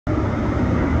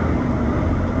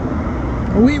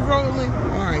We rolling?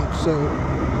 Alright, so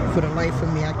for the life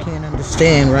of me, I can't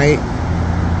understand, right?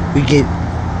 We get,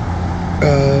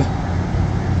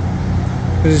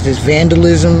 what is this,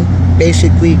 vandalism,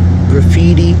 basically,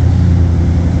 graffiti.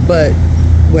 But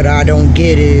what I don't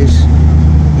get is,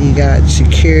 you got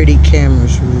security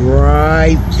cameras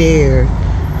right there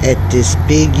at this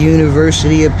big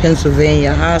University of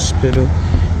Pennsylvania hospital,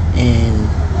 and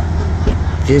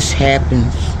this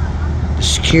happens. The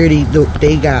security,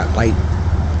 they got like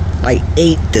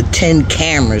 8 to 10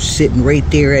 cameras sitting right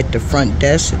there at the front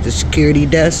desk, at the security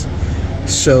desk.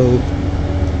 So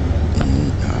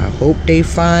I hope they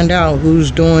find out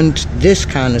who's doing this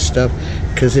kind of stuff,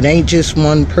 because it ain't just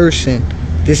one person.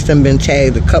 This done been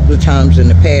tagged a couple of times in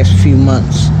the past few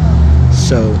months.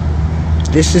 So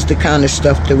this is the kind of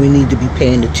stuff that we need to be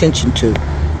paying attention to.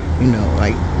 You know,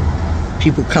 like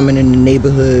people coming in the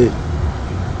neighborhood,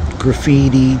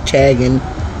 graffiti, tagging,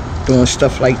 doing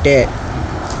stuff like that,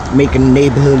 making the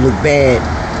neighborhood look bad,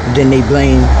 and then they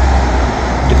blame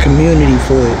the community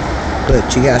for it.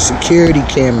 But you got security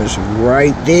cameras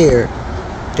right there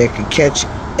that could catch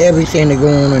everything that go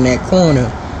on in that corner,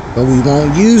 but we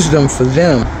won't use them for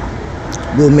them.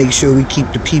 We'll make sure we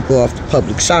keep the people off the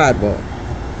public sidewalk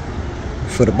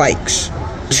for the bikes.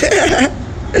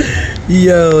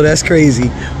 Yo, that's crazy.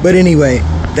 But anyway,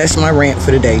 that's my rant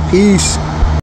for the day. Peace.